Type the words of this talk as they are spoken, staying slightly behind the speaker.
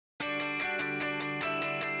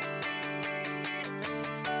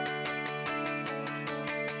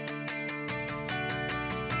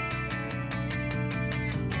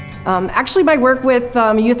Actually, my work with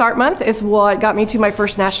Youth Art Month is what got me to my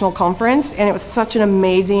first national conference, and it was such an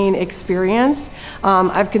amazing experience.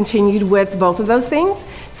 I've continued with both of those things.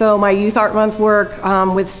 So my Youth Art Month work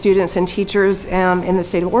with students and teachers in the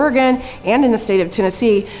state of Oregon and in the state of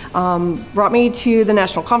Tennessee brought me to the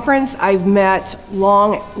national conference. I've met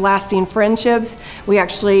long-lasting friendships. We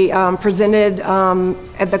actually presented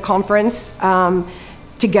at the conference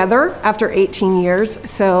together after 18 years.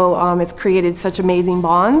 So it's created such amazing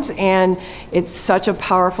bonds, and it's such a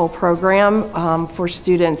powerful program for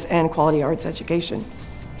students and quality arts education.